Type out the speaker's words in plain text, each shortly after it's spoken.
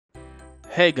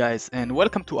Hey guys, and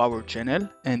welcome to our channel,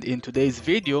 and in today's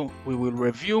video we will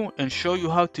review and show you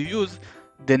how to use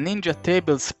the Ninja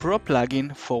Tables Pro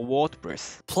plugin for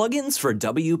WordPress. Plugins for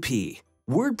WP.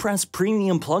 WordPress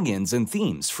premium plugins and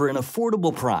themes for an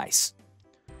affordable price.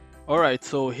 Alright,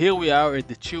 so here we are at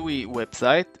the Chewy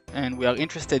website, and we are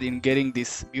interested in getting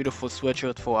this beautiful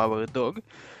sweatshirt for our dog.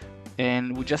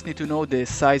 And we just need to know the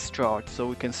size chart, so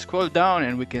we can scroll down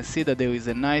and we can see that there is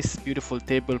a nice beautiful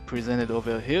table presented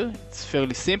over here. It's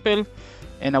fairly simple,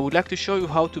 and I would like to show you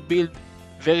how to build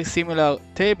very similar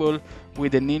table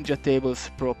with the Ninja Tables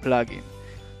Pro plugin.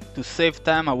 To save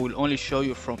time, I will only show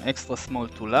you from extra small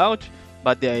to large,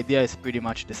 but the idea is pretty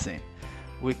much the same.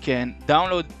 We can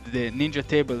download the Ninja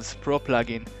Tables Pro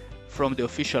plugin from the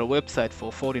official website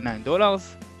for $49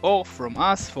 or from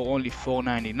us for only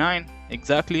 $4.99.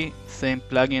 Exactly same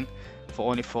plugin for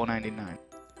only $4.99.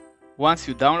 Once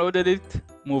you downloaded it,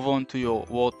 move on to your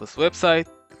WordPress website,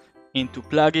 into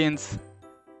plugins,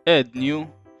 add new,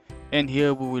 and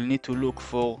here we will need to look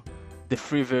for the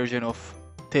free version of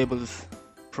Tables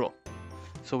Pro.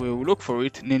 So we will look for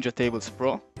it, Ninja Tables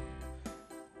Pro.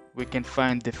 We can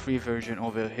find the free version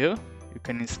over here. You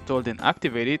can install and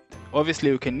activate it. Obviously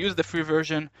you can use the free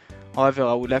version, however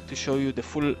I would like to show you the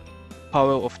full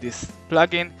power of this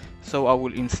plugin, so I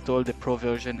will install the Pro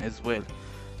version as well.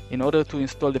 In order to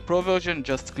install the Pro version,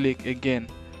 just click again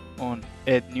on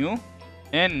Add New,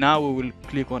 and now we will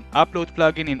click on Upload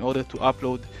Plugin in order to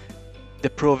upload the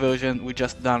Pro version we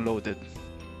just downloaded.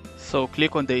 So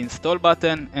click on the Install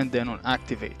button and then on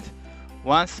Activate.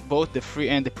 Once both the free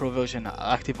and the Pro version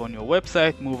are active on your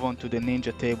website, move on to the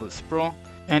Ninja Tables Pro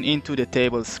and into the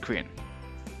Tables screen.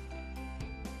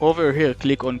 Over here,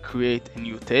 click on Create a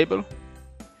New Table,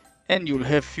 and you'll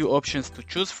have few options to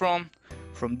choose from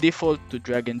default to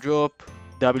drag and drop,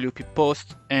 WP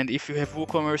post, and if you have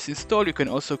WooCommerce installed, you can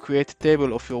also create a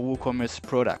table of your WooCommerce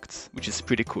products, which is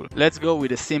pretty cool. Let's go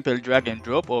with a simple drag and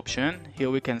drop option. Here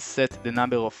we can set the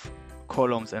number of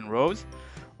columns and rows,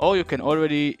 or you can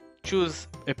already choose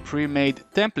a pre-made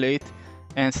template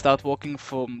and start working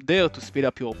from there to speed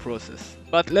up your process.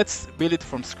 But let's build it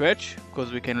from scratch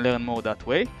because we can learn more that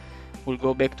way. We'll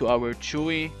go back to our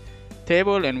Chewy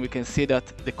table and we can see that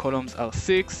the columns are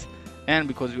 6, and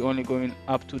because we're only going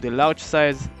up to the large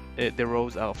size, the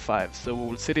rows are 5. So we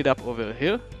will set it up over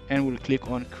here and we'll click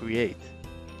on Create.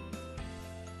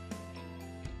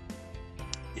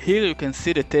 Here you can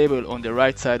see the table on the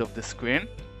right side of the screen,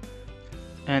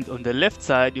 and on the left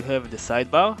side you have the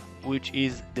sidebar, which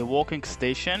is the working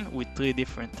station with 3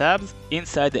 different tabs.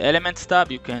 Inside the Elements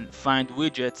tab you can find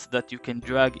widgets that you can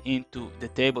drag into the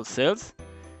table cells.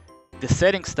 The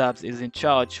Settings tab is in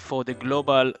charge for the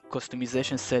global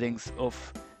customization settings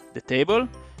of the table,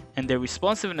 and the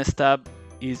Responsiveness tab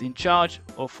is in charge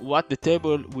of what the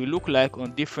table will look like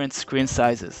on different screen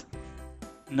sizes.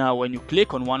 Now when you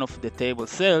click on one of the table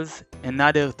cells,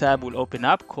 another tab will open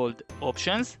up called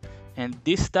Options, and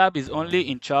this tab is only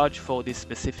in charge for this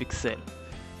specific cell.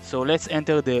 So let's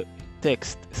enter the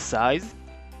text size,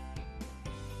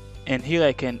 and here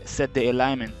I can set the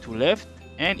alignment to left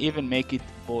and even make it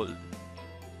bold,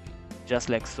 just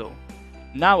like so.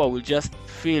 Now I will just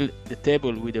fill the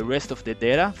table with the rest of the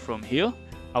data from here.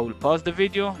 I will pause the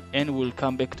video and we'll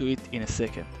come back to it in a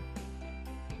second.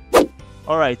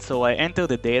 Alright, so I entered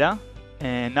the data,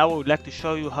 and now I would like to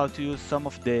show you how to use some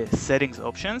of the settings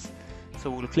options. So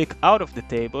we'll click out of the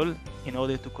table in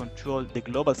order to control the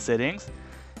global settings,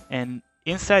 and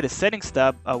inside the Settings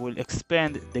tab I will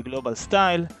expand the global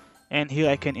style, and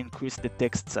here I can increase the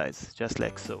text size, just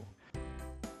like so.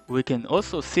 We can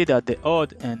also see that the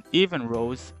odd and even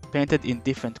rows painted in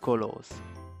different colors,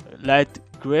 light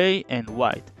gray and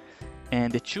white,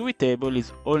 and the Chewy table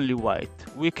is only white.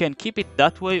 We can keep it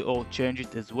that way or change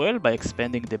it as well by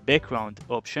expanding the background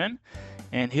option,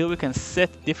 and here we can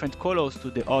set different colors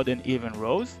to the odd and even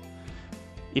rows.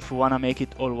 If we want to make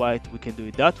it all white, we can do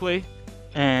it that way.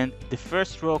 And the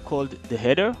first row called the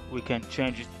header, we can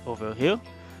change it over here.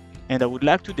 And I would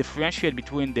like to differentiate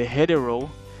between the header row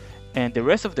and the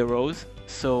rest of the rows,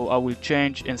 so I will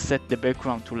change and set the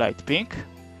background to light pink.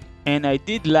 And I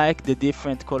did like the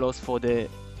different colors for the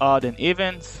odd and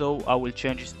even, so I will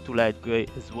change it to light gray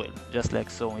as well, just like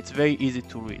so. It's very easy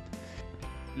to read.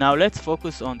 Now let's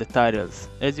focus on the titles.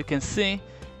 As you can see,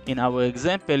 in our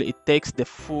example, it takes the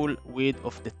full width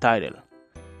of the title.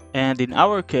 And in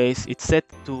our case, it's set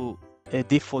to a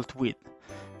default width.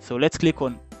 So let's click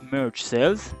on Merge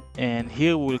Cells, and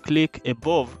here we'll click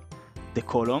above the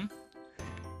column,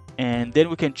 and then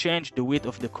we can change the width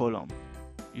of the column.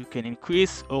 You can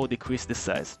increase or decrease the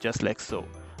size, just like so.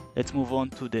 Let's move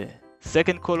on to the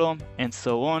second column and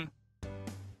so on.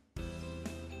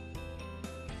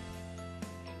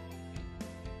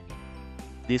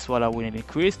 this one I will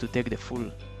increase to take the full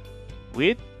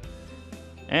width,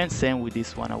 and same with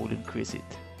this one, I will increase it.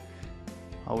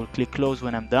 I will click close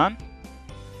when I'm done,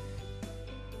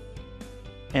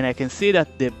 and I can see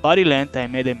that the body length, I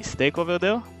made a mistake over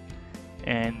there,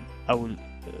 and I will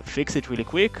fix it really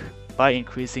quick by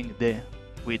increasing the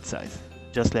width size,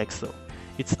 just like so.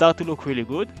 It starts to look really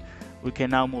good. We can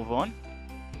now move on,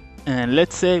 and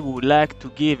let's say we would like to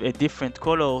give a different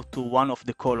color to one of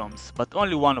the columns, but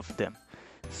only one of them.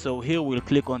 So here we'll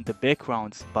click on the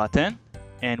backgrounds button,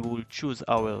 and we'll choose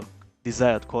our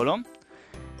desired column,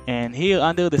 and here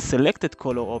under the selected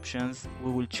color options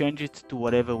we will change it to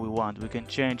whatever we want. We can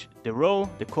change the row,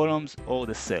 the columns, or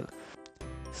the cell.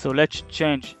 So let's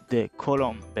change the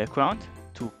column background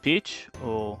to peach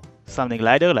or something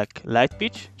lighter, like light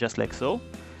peach, just like so.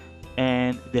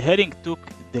 And the heading took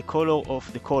the color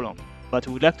of the column, but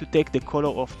we would like to take the color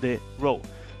of the row.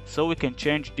 So we can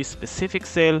change this specific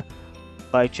cell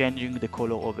by changing the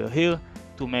color over here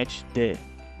to match the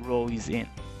row is in,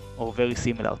 or very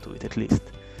similar to it at least,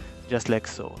 just like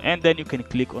so. And then you can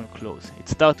click on close. It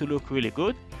starts to look really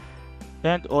good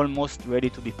and almost ready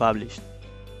to be published.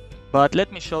 But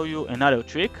let me show you another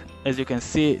trick. As you can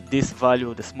see, this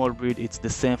value, the small grid, it's the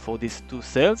same for these two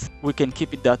cells. We can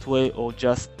keep it that way or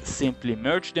just simply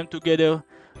merge them together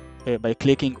by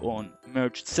clicking on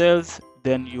merged cells.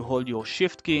 Then you hold your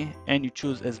shift key and you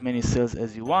choose as many cells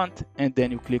as you want, and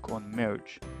then you click on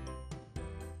merge.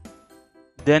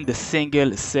 Then the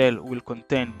single cell will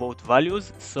contain both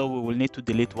values, so we will need to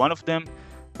delete one of them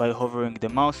by hovering the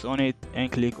mouse on it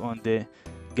and click on the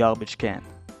garbage can,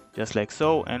 just like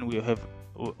so, and we have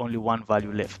only one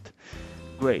value left.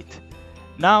 Great.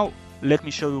 Now let me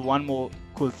show you one more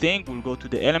cool thing. We'll go to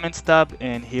the Elements tab,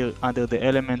 and here under the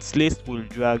Elements list we'll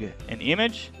drag an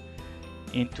image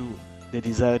into the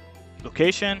desired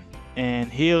location,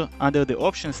 and here under the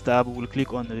Options tab we'll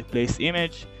click on Replace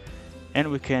Image, and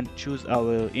we can choose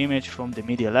our image from the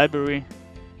media library,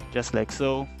 just like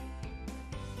so.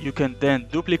 You can then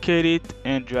duplicate it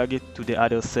and drag it to the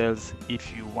other cells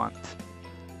if you want.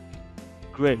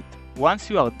 Great. Once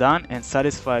you are done and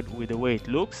satisfied with the way it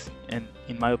looks, and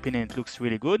in my opinion it looks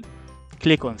really good,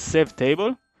 click on Save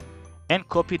Table and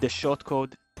copy the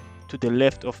shortcode to the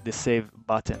left of the Save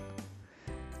button.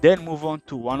 Then move on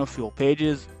to one of your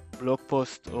pages, blog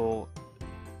post or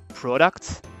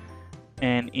products,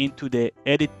 and into the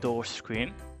editor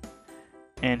screen,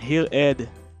 and here add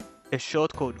a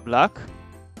shortcode block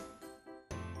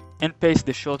and paste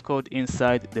the shortcode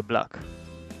inside the block.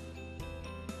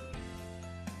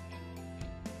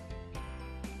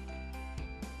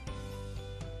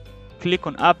 Click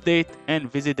on Update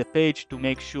and visit the page to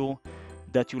make sure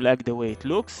that you like the way it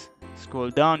looks. Scroll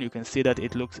down, you can see that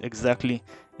it looks exactly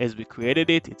as we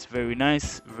created it. It's very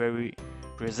nice, very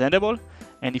presentable.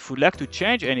 And if you'd like to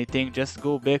change anything, just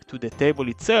go back to the table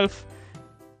itself,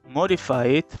 modify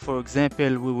it. For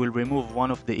example, we will remove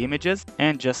one of the images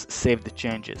and just save the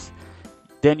changes.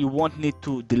 Then you won't need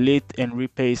to delete and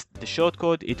repaste the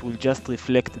shortcode. It will just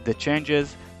reflect the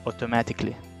changes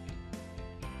automatically.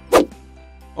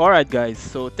 Alright guys,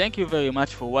 so thank you very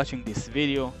much for watching this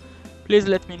video. Please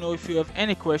let me know if you have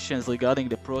any questions regarding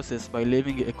the process by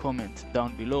leaving a comment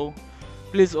down below.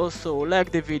 Please also like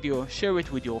the video, share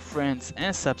it with your friends,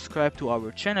 and subscribe to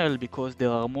our channel because there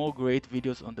are more great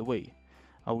videos on the way.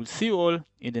 I will see you all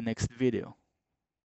in the next video.